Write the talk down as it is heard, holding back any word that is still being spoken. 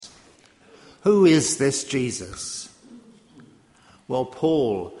Who is this Jesus? Well,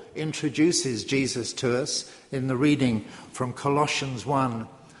 Paul introduces Jesus to us in the reading from Colossians 1,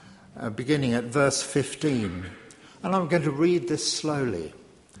 beginning at verse 15. And I'm going to read this slowly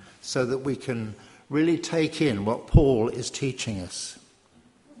so that we can really take in what Paul is teaching us.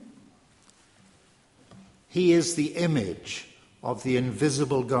 He is the image of the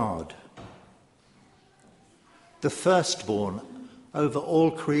invisible God, the firstborn over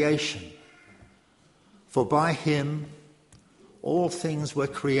all creation. For by him all things were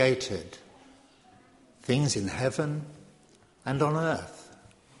created, things in heaven and on earth,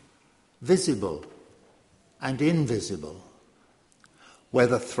 visible and invisible,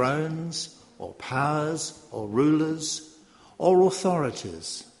 whether thrones or powers or rulers or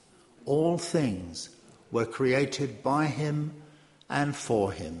authorities, all things were created by him and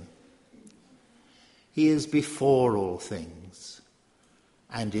for him. He is before all things,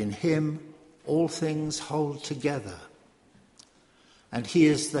 and in him all things hold together. And he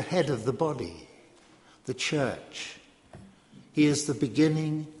is the head of the body, the church. He is the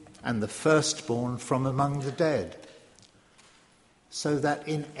beginning and the firstborn from among the dead, so that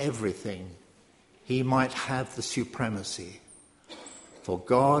in everything he might have the supremacy. For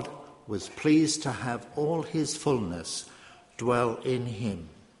God was pleased to have all his fullness dwell in him,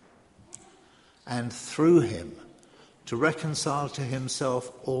 and through him to reconcile to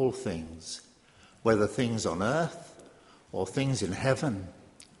himself all things, whether things on earth or things in heaven,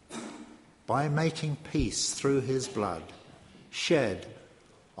 by making peace through his blood shed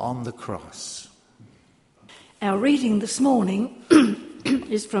on the cross. Our reading this morning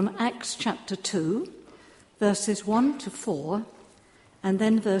is from Acts chapter 2, verses 1 to 4, and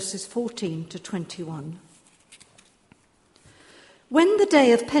then verses 14 to 21. When the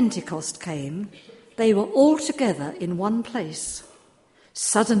day of Pentecost came, they were all together in one place.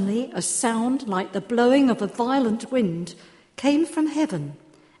 Suddenly a sound like the blowing of a violent wind came from heaven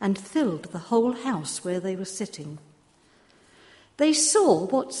and filled the whole house where they were sitting. They saw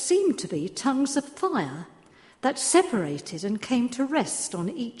what seemed to be tongues of fire that separated and came to rest on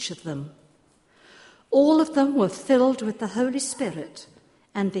each of them. All of them were filled with the Holy Spirit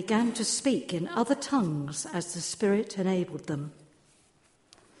and began to speak in other tongues as the Spirit enabled them.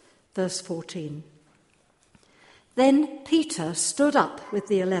 Verse 14. Then Peter stood up with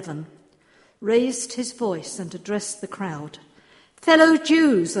the 11, raised his voice and addressed the crowd. "Fellow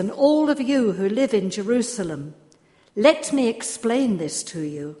Jews and all of you who live in Jerusalem, let me explain this to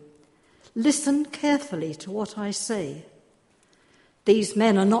you. Listen carefully to what I say. These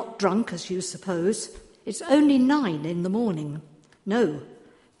men are not drunk as you suppose. It's only 9 a.m. No,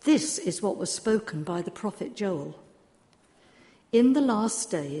 this is what was spoken by the prophet Joel. In the last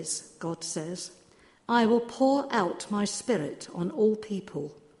days, God says, I will pour out my Spirit on all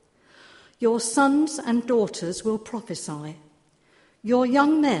people. Your sons and daughters will prophesy. Your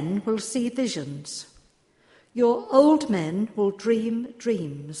young men will see visions. Your old men will dream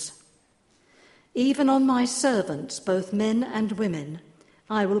dreams. Even on my servants, both men and women,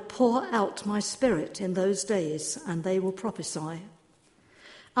 I will pour out my Spirit in those days, and they will prophesy.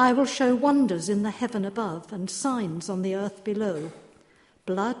 I will show wonders in the heaven above and signs on the earth below,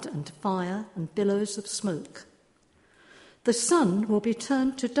 blood and fire and billows of smoke. The sun will be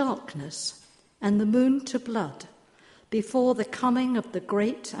turned to darkness and the moon to blood before the coming of the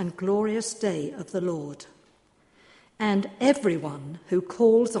great and glorious day of the Lord. And everyone who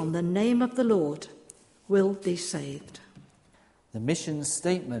calls on the name of the Lord will be saved." The mission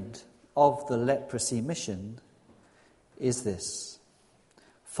statement of the leprosy mission is this: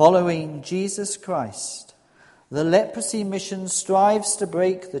 following Jesus Christ, the leprosy mission strives to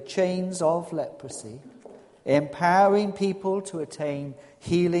break the chains of leprosy, empowering people to attain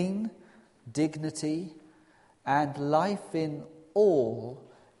healing, dignity, and life in all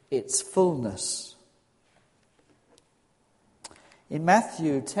its fullness. In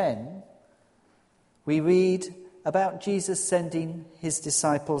Matthew 10, we read about Jesus sending his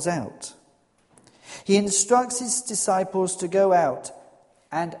disciples out. He instructs his disciples to go out,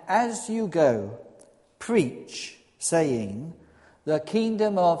 and as you go, preach, saying, "The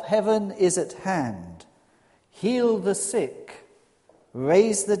kingdom of heaven is at hand. Heal the sick,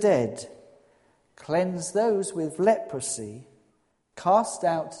 raise the dead, cleanse those with leprosy, cast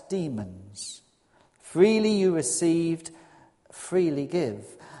out demons. Freely you received, freely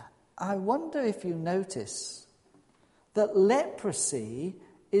give." I wonder if you notice that leprosy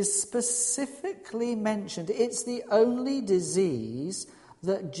is specifically mentioned. It's the only disease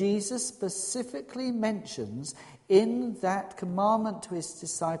that Jesus specifically mentions in that commandment to his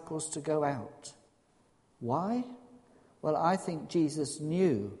disciples to go out. Why? Well, I think Jesus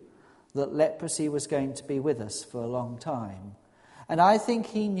knew that leprosy was going to be with us for a long time. And I think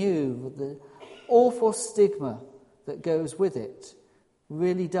he knew the awful stigma that goes with it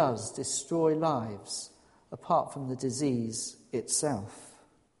really does destroy lives, apart from the disease itself.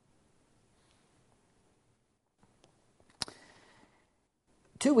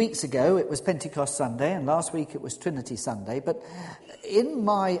 Two weeks ago it was Pentecost Sunday, and last week it was Trinity Sunday. But in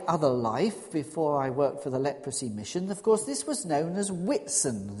my other life, before I worked for the leprosy mission, of course, this was known as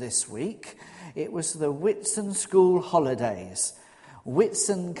Whitsun this week. It was the Whitsun school holidays.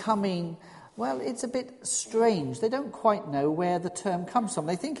 Whitsun coming, well, it's a bit strange. They don't quite know where the term comes from.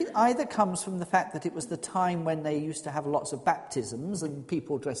 They think it either comes from the fact that it was the time when they used to have lots of baptisms and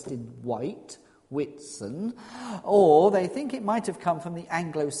people dressed in white, Whitsun, or they think it might have come from the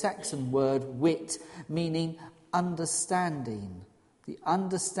Anglo-Saxon word wit, meaning understanding, the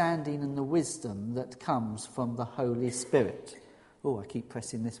understanding and the wisdom that comes from the Holy Spirit. Oh, I keep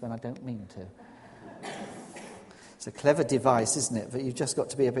pressing this when I don't mean to. It's a clever device, isn't it? But you've just got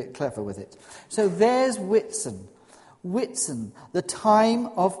to be a bit clever with it. So there's Whitsun. Whitsun, the time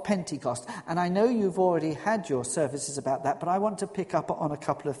of Pentecost. And I know you've already had your services about that, but I want to pick up on a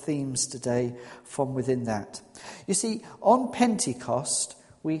couple of themes today from within that. You see, on Pentecost,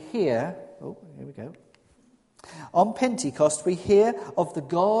 we hear... Oh, here we go. On Pentecost, we hear of the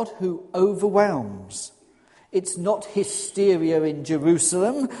God who overwhelms. It's not hysteria in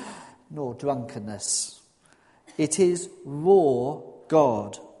Jerusalem, nor drunkenness. It is raw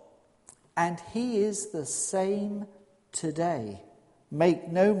God. And he is the same today. Make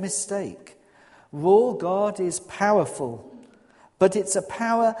no mistake. Raw God is powerful, but it's a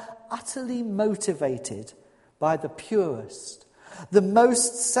power utterly motivated by the purest, the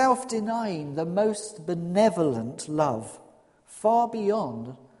most self-denying, the most benevolent love, far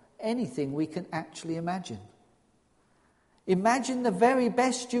beyond anything we can actually imagine. Imagine the very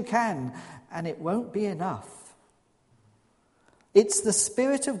best you can, and it won't be enough. It's the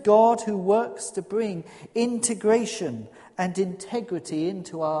Spirit of God who works to bring integration and integrity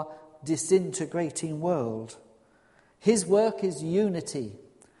into our disintegrating world. His work is unity,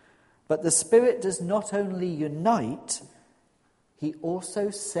 but the Spirit does not only unite, he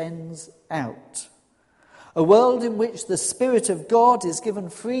also sends out. A world in which the Spirit of God is given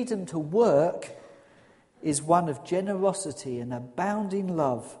freedom to work is one of generosity and abounding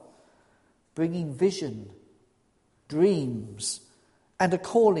love, bringing vision, dreams, and a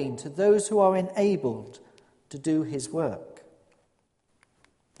calling to those who are enabled to do his work.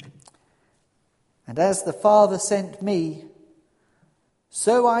 And as the Father sent me,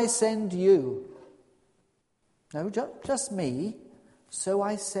 so I send you. No, just me. So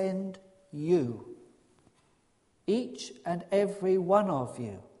I send you. Each and every one of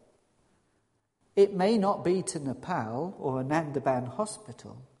you. It may not be to Nepal or Anandaban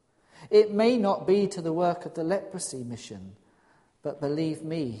Hospital. It may not be to the work of the leprosy mission, but believe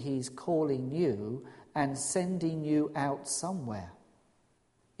me, he's calling you and sending you out somewhere.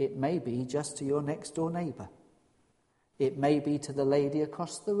 It may be just to your next door neighbour. It may be to the lady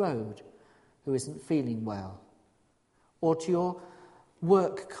across the road who isn't feeling well, or to your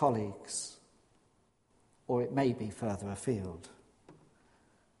work colleagues, or it may be further afield.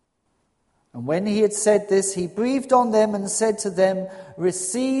 And when he had said this, he breathed on them and said to them,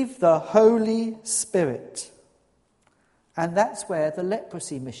 "Receive the Holy Spirit." And that's where the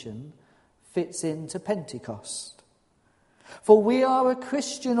leprosy mission fits into Pentecost. For we are a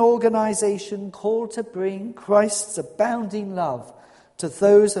Christian organisation called to bring Christ's abounding love to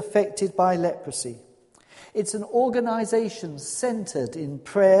those affected by leprosy. It's an organisation centred in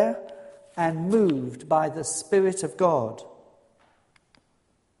prayer and moved by the Spirit of God.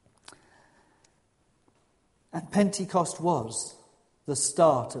 And Pentecost was the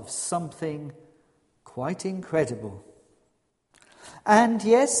start of something quite incredible. And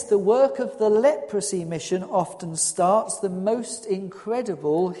yes, the work of the leprosy mission often starts the most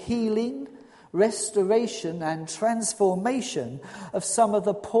incredible healing, restoration and transformation of some of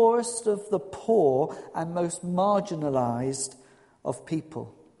the poorest of the poor and most marginalised of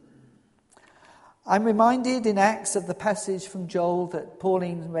people. I'm reminded in Acts of the passage from Joel that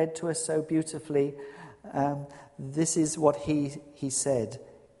Pauline read to us so beautifully. This is what he said.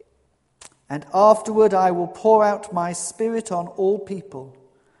 "And afterward I will pour out my Spirit on all people.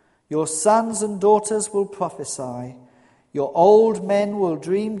 Your sons and daughters will prophesy. Your old men will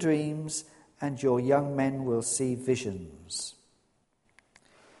dream dreams, and your young men will see visions."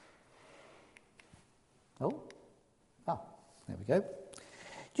 There we go.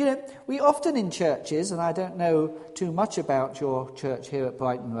 You know, we often in churches, and I don't know too much about your church here at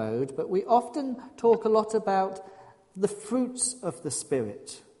Brighton Road, but we often talk a lot about the fruits of the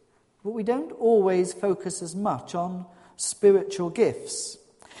Spirit. but we don't always focus as much on spiritual gifts.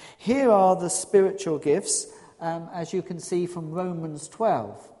 Here are the spiritual gifts, as you can see from Romans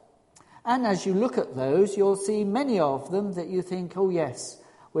 12. And as you look at those, you'll see many of them that you think, oh yes,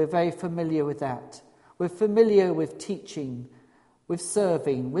 we're very familiar with that. We're familiar with teaching, with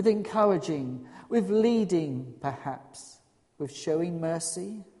serving, with encouraging, with leading, perhaps, with showing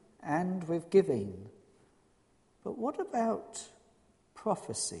mercy, and with giving. But what about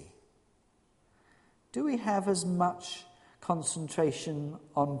prophecy? Do we have as much concentration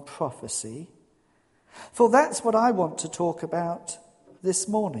on prophecy? For that's what I want to talk about this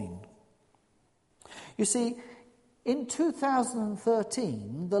morning. You see, in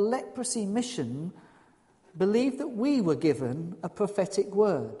 2013, the Leprosy Mission believed that we were given a prophetic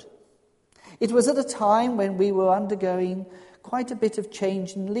word. It was at a time when we were undergoing quite a bit of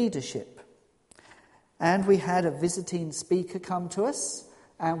change in leadership. And we had a visiting speaker come to us,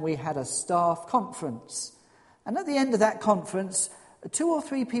 and we had a staff conference. And at the end of that conference, 2 or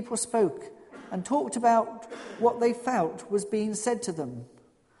 3 people spoke and talked about what they felt was being said to them.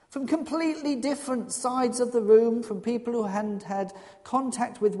 From completely different sides of the room, from people who hadn't had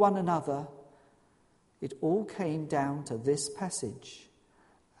contact with one another, it all came down to this passage.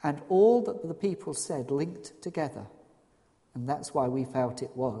 And all that the people said linked together. And that's why we felt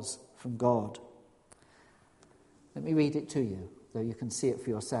it was from God. Let me read it to you, though you can see it for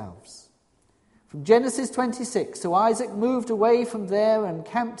yourselves. From Genesis 26, so Isaac moved away from there and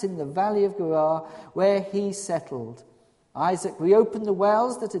camped in the valley of Gerar, where he settled. Isaac reopened the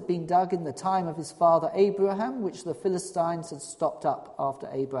wells that had been dug in the time of his father Abraham, which the Philistines had stopped up after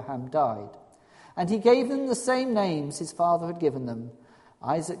Abraham died. And he gave them the same names his father had given them.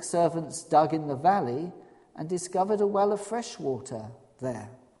 Isaac's servants dug in the valley and discovered a well of fresh water there.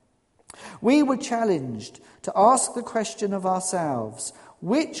 We were challenged to ask the question of ourselves,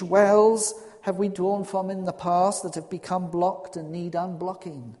 which wells have we drawn from in the past that have become blocked and need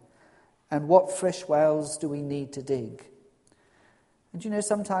unblocking? And what fresh wells do we need to dig? And you know,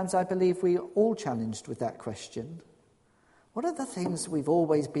 sometimes I believe we're all challenged with that question. What are the things we've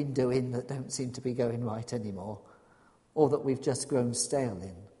always been doing that don't seem to be going right anymore? Or that we've just grown stale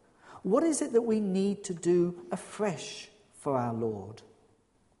in? What is it that we need to do afresh for our Lord?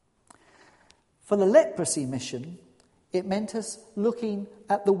 For the Leprosy Mission, it meant us looking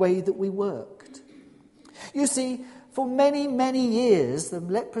at the way that we worked. You see, for many, many years, the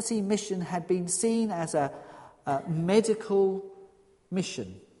Leprosy Mission had been seen as a medical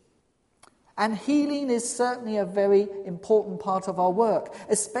mission. And healing is certainly a very important part of our work,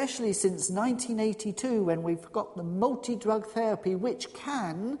 especially since 1982, when we've got the multi-drug therapy, which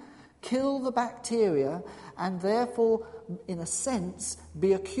can kill the bacteria and therefore, in a sense,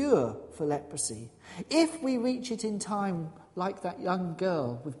 be a cure for leprosy. If we reach it in time, like that young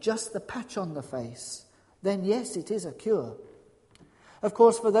girl with just the patch on the face, then yes, it is a cure. Of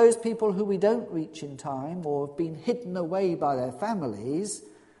course, for those people who we don't reach in time or have been hidden away by their families,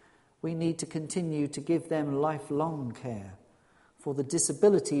 we need to continue to give them lifelong care, for the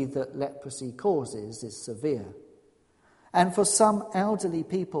disability that leprosy causes is severe. And for some elderly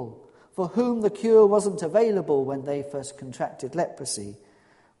people for whom the cure wasn't available when they first contracted leprosy,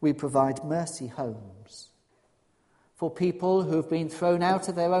 we provide mercy homes. For people who have been thrown out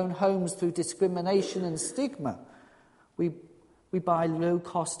of their own homes through discrimination and stigma, we buy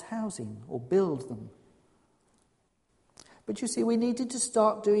low-cost housing or build them. But you see, we needed to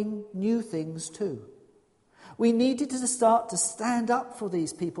start doing new things too. We needed to start to stand up for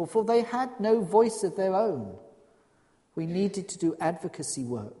these people, for they had no voice of their own. We needed to do advocacy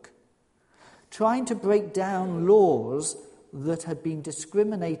work, trying to break down laws that had been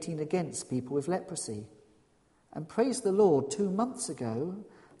discriminating against people with leprosy. And praise the Lord, 2 months ago,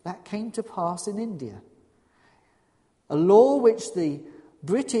 that came to pass in India. A law which the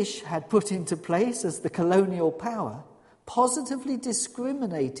British had put into place as the colonial power positively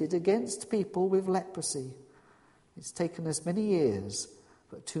discriminated against people with leprosy. It's taken us many years,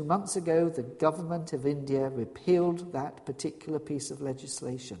 but 2 months ago the government of India repealed that particular piece of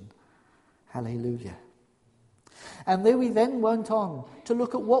legislation. Hallelujah. And then we then went on to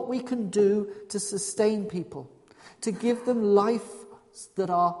look at what we can do to sustain people, to give them life that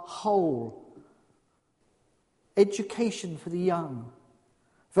are whole, education for the young,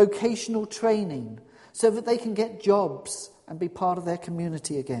 vocational training, so that they can get jobs and be part of their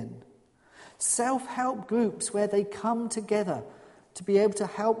community again. Self-help groups where they come together to be able to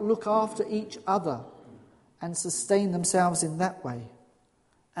help look after each other and sustain themselves in that way.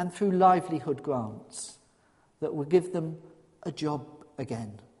 And through livelihood grants that will give them a job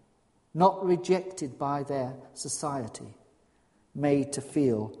again, not rejected by their society, made to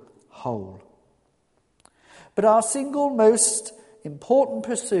feel whole. But our single most important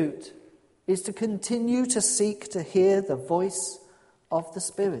pursuit is to continue to seek to hear the voice of the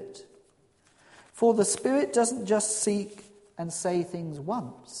Spirit. For the Spirit doesn't just seek and say things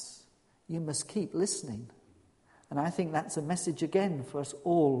once. You must keep listening. And I think that's a message again for us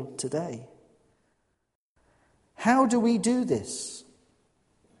all today. How do we do this?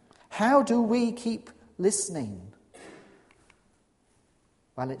 How do we keep listening?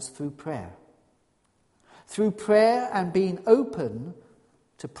 Well, it's through prayer. Through prayer and being open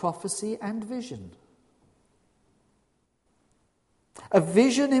to prophecy and vision. A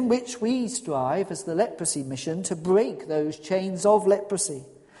vision in which we strive, as the Leprosy Mission, to break those chains of leprosy,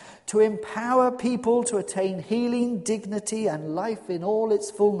 to empower people to attain healing, dignity, and life in all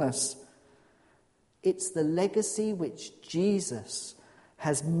its fullness. It's the legacy which Jesus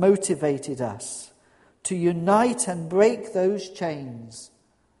has motivated us to unite and break those chains.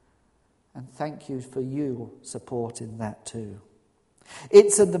 And thank you for your support in that too.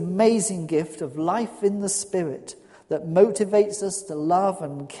 It's an amazing gift of life in the Spirit that motivates us to love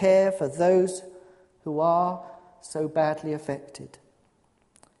and care for those who are so badly affected.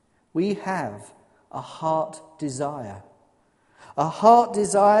 We have a heart desire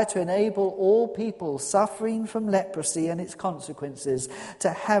to enable all people suffering from leprosy and its consequences to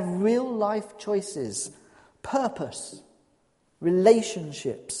have real life choices, purpose,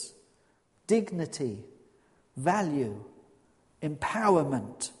 relationships, dignity, value,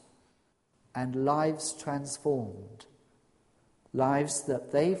 empowerment, and lives transformed. Lives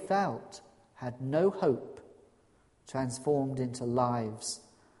that they felt had no hope, transformed into lives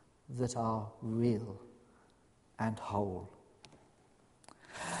that are real and whole.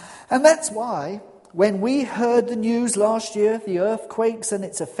 And that's why, when we heard the news last year of the earthquakes and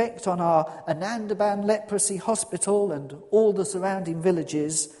its effect on our Anandaban Leprosy Hospital and all the surrounding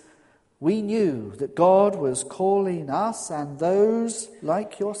villages, we knew that God was calling us and those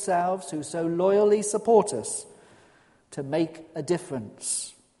like yourselves who so loyally support us to make a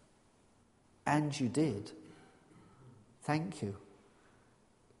difference. And you did. Thank you.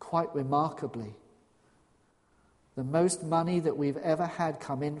 Quite remarkably, the most money that we've ever had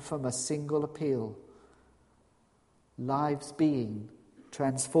come in from a single appeal. Lives being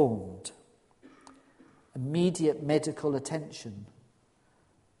transformed. Immediate medical attention.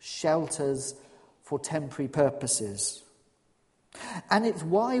 Shelters for temporary purposes. And it's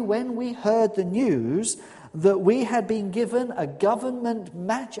why when we heard the news that we had been given a government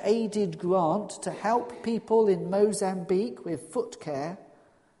match-aided grant to help people in Mozambique with foot care,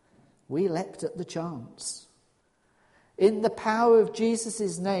 we leapt at the chance. In the power of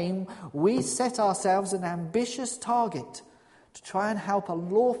Jesus' name, we set ourselves an ambitious target to try and help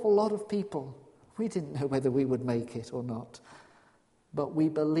an awful lot of people. We didn't know whether we would make it or not, but we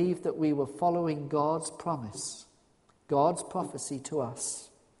believed that we were following God's promise, God's prophecy to us.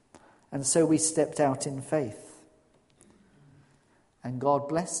 And so we stepped out in faith. And God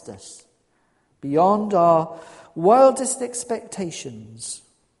blessed us beyond our wildest expectations.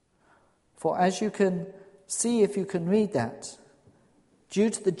 For as you can see, if you can read that, due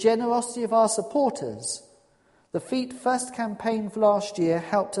to the generosity of our supporters, the Feet First campaign for last year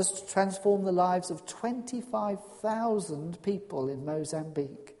helped us to transform the lives of 25,000 people in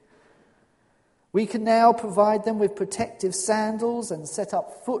Mozambique. We can now provide them with protective sandals and set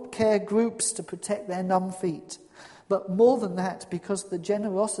up foot care groups to protect their numb feet. But more than that, because of the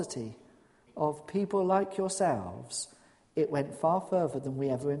generosity of people like yourselves, it went far further than we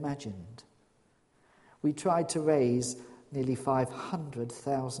ever imagined. We tried to raise nearly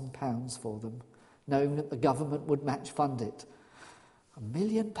 £500,000 for them, knowing that the government would match fund it. £1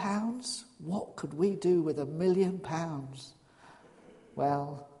 million? What could we do with £1 million?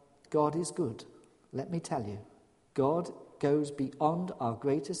 Well, God is good. Let me tell you, God goes beyond our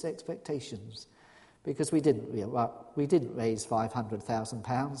greatest expectations, because we didn't raise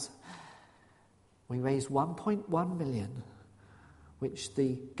 £500,000. We raised 1.1 million, which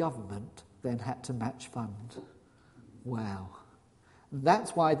the government then had to match fund. Wow. And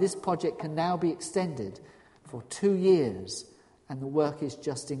that's why this project can now be extended for 2 years, and the work is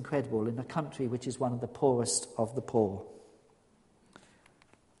just incredible in a country which is one of the poorest of the poor.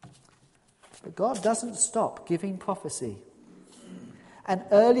 But God doesn't stop giving prophecy. And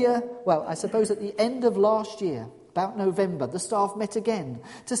earlier, I suppose at the end of last year, about November, the staff met again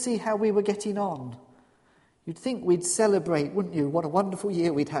to see how we were getting on. You'd think we'd celebrate, wouldn't you? What a wonderful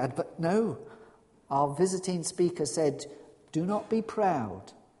year we'd had. But no, our visiting speaker said, do not be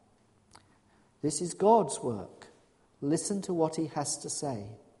proud. This is God's work. Listen to what he has to say.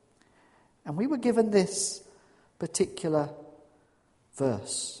 And we were given this particular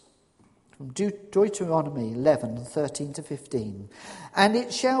verse. from Deuteronomy 11:13-15. And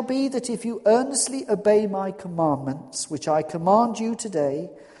it shall be that if you earnestly obey my commandments, which I command you today,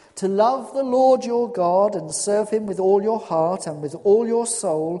 to love the Lord your God and serve him with all your heart and with all your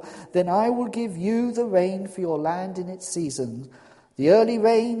soul, then I will give you the rain for your land in its season, the early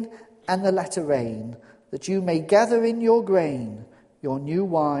rain and the latter rain, that you may gather in your grain, your new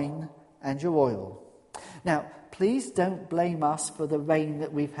wine and your oil. Now, please don't blame us for the rain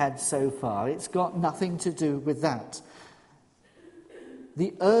that we've had so far. It's got nothing to do with that.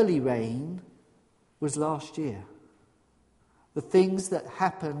 The early rain was last year. The things that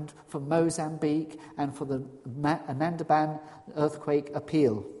happened for Mozambique and for the Anandaban earthquake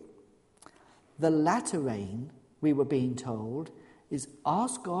appeal. The latter rain, we were being told, is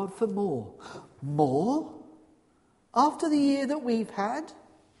ask God for more. More? After the year that we've had?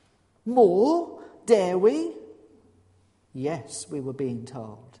 More? Dare we? Yes, we were being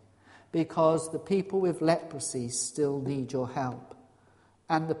told. Because the people with leprosy still need your help.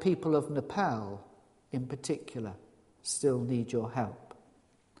 And the people of Nepal, in particular, still need your help.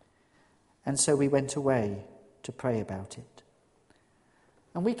 And so we went away to pray about it.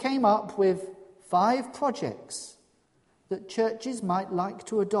 And we came up with 5 projects that churches might like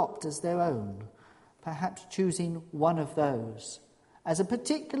to adopt as their own, perhaps choosing one of those as a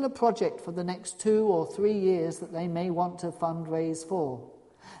particular project for the next 2 or 3 years that they may want to fundraise for.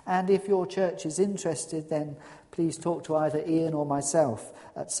 And if your church is interested, then please talk to either Ian or myself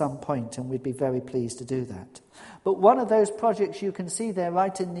at some point, and we'd be very pleased to do that. But one of those projects you can see there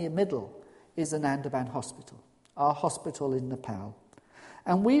right in the middle is Anandaban Hospital, our hospital in Nepal.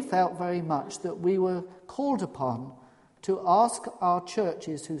 And we felt very much that we were called upon to ask our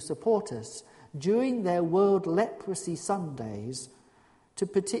churches who support us during their World Leprosy Sundays to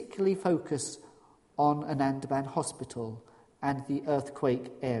particularly focus on Anandaban Hospital and the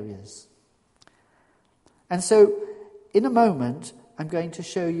earthquake areas. And so, in a moment, I'm going to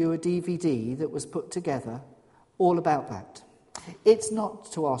show you a DVD that was put together all about that. It's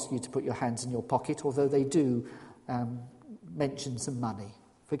not to ask you to put your hands in your pocket, although they do mention some money.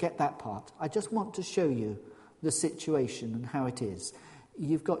 Forget that part. I just want to show you the situation and how it is.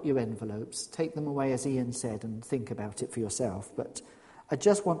 You've got your envelopes. Take them away, as Ian said, and think about it for yourself. But I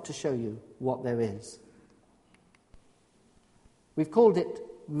just want to show you what there is. We've called it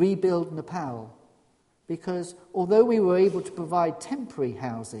Rebuild Nepal because although we were able to provide temporary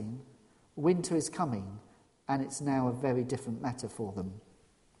housing, winter is coming and it's now a very different matter for them.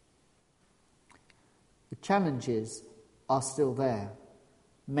 The challenges are still there.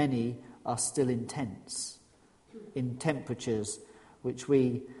 Many are still intense in temperatures which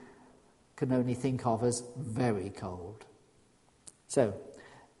we can only think of as very cold. So,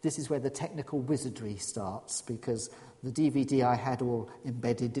 this is where the technical wizardry starts, because the DVD I had all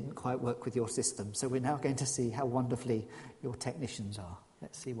embedded didn't quite work with your system. So we're now going to see how wonderfully your technicians are.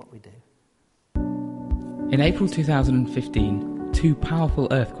 Let's see what we do. In April 2015, 2 powerful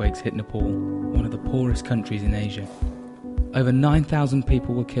earthquakes hit Nepal, one of the poorest countries in Asia. Over 9,000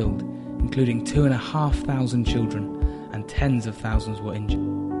 people were killed, including 2,500 children, and tens of thousands were injured.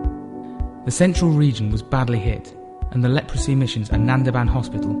 The central region was badly hit, and the leprosy mission's Anandaban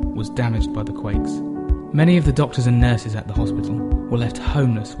Hospital was damaged by the quakes. Many of the doctors and nurses at the hospital were left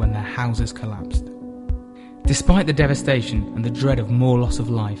homeless when their houses collapsed. Despite the devastation and the dread of more loss of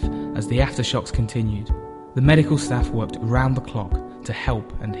life as the aftershocks continued, the medical staff worked round the clock to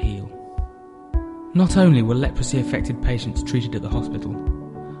help and heal. Not only were leprosy-affected patients treated at the hospital,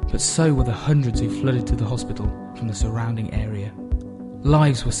 but so were the hundreds who flooded to the hospital from the surrounding area.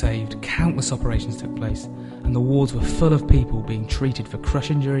 Lives were saved, countless operations took place, and the wards were full of people being treated for crush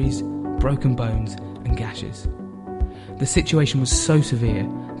injuries, broken bones and gashes. The situation was so severe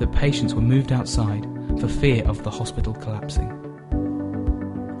that patients were moved outside for fear of the hospital collapsing.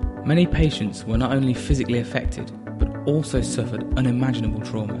 Many patients were not only physically affected, but also suffered unimaginable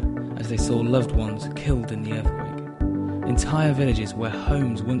trauma as they saw loved ones killed in the earthquake. Entire villages where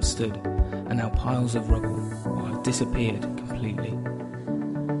homes once stood are now piles of rubble or have disappeared completely.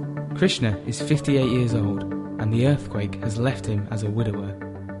 Krishna is 58 years old, and the earthquake has left him as a widower.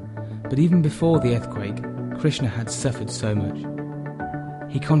 But even before the earthquake, Krishna had suffered so much.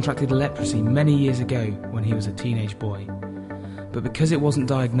 He contracted leprosy many years ago when he was a teenage boy. But because it wasn't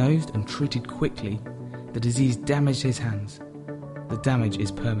diagnosed and treated quickly, the disease damaged his hands. The damage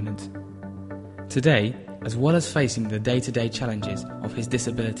is permanent. Today, as well as facing the day-to-day challenges of his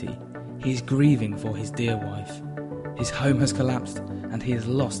disability, he is grieving for his dear wife. His home has collapsed, and he has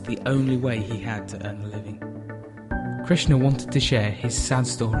lost the only way he had to earn a living. Krishna wanted to share his sad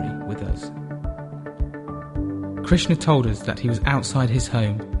story with us. Krishna told us that he was outside his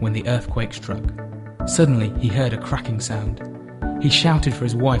home when the earthquake struck. Suddenly, he heard a cracking sound. He shouted for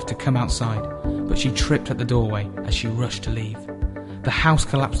his wife to come outside, but she tripped at the doorway as she rushed to leave. The house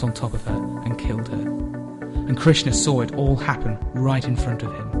collapsed on top of her and killed her. And Krishna saw it all happen right in front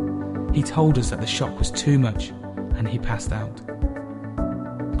of him. He told us that the shock was too much, and he passed out.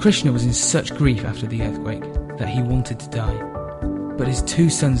 Krishna was in such grief after the earthquake that he wanted to die. But his 2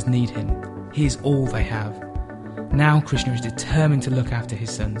 sons need him. He is all they have. Now Krishna is determined to look after his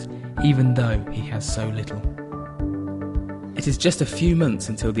sons, even though he has so little. It is just a few months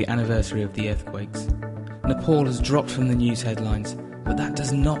until the anniversary of the earthquakes. Nepal has dropped from the news headlines, but that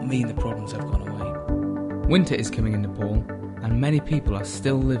does not mean the problems have gone away. Winter is coming in Nepal, and many people are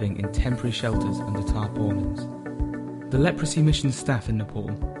still living in temporary shelters under tarpaulins. The leprosy mission staff in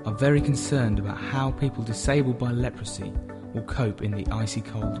Nepal are very concerned about how people disabled by leprosy will cope in the icy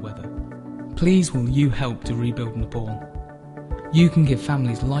cold weather. Please will you help to rebuild Nepal? You can give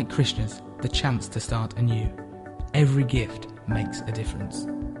families like Krishna's the chance to start anew. Every gift makes a difference.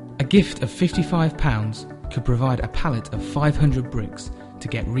 A gift of £55 could provide a pallet of 500 bricks to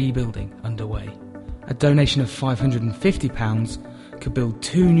get rebuilding underway. A donation of £550 could build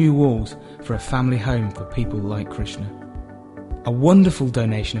 2 new walls for a family home for people like Krishna. A wonderful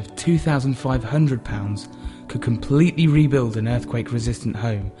donation of £2,500 could completely rebuild an earthquake-resistant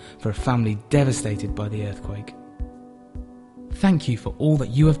home for a family devastated by the earthquake. Thank you for all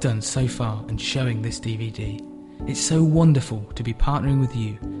that you have done so far and showing this DVD. It's so wonderful to be partnering with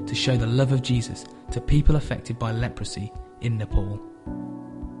you to show the love of Jesus to people affected by leprosy in Nepal.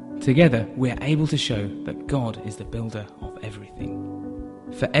 Together, we are able to show that God is the builder of everything.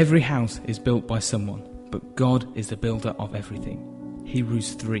 For every house is built by someone, but God is the builder of everything.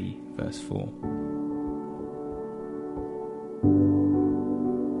 Hebrews 3, verse 4.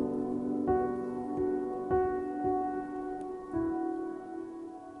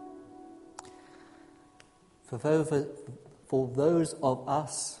 For those of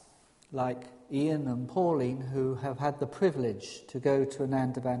us, like Ian and Pauline, who have had the privilege to go to an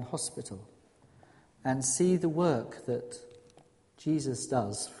Andaman hospital and see the work that Jesus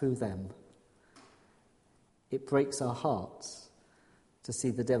does through them, it breaks our hearts to see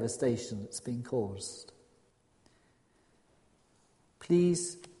the devastation that's been caused.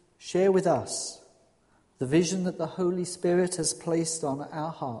 Please share with us the vision that the Holy Spirit has placed on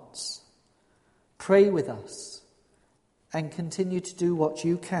our hearts. Pray with us and continue to do what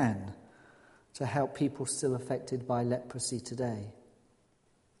you can to help people still affected by leprosy today.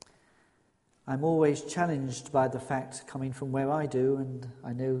 I'm always challenged by the fact, coming from where I do, and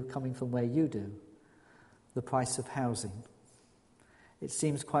I know coming from where you do, the price of housing. It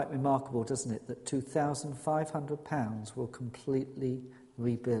seems quite remarkable, doesn't it, that £2,500 will completely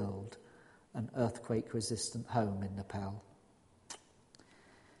rebuild an earthquake-resistant home in Nepal.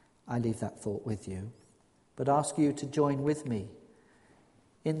 I leave that thought with you, but ask you to join with me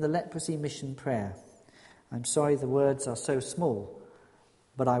in the leprosy mission prayer. I'm sorry the words are so small,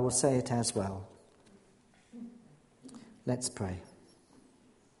 but I will say it as well. Let's pray.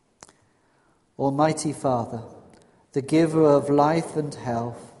 Almighty Father, the giver of life and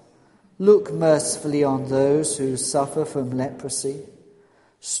health, look mercifully on those who suffer from leprosy.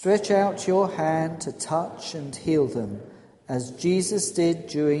 Stretch out your hand to touch and heal them, as Jesus did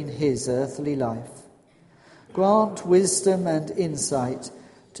during his earthly life. Grant wisdom and insight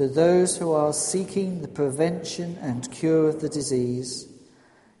to those who are seeking the prevention and cure of the disease.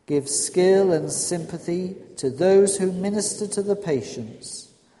 Give skill and sympathy to those who minister to the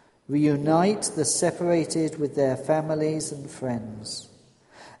patients. Reunite the separated with their families and friends.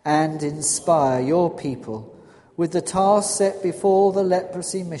 And inspire your people with the task set before the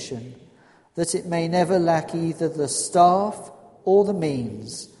leprosy mission, that it may never lack either the staff or the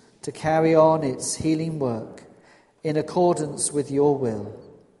means to carry on its healing work in accordance with your will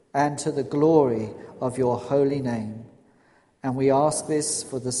and to the glory of your holy name. And we ask this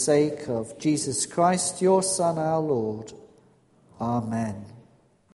for the sake of Jesus Christ, your Son, our Lord. Amen.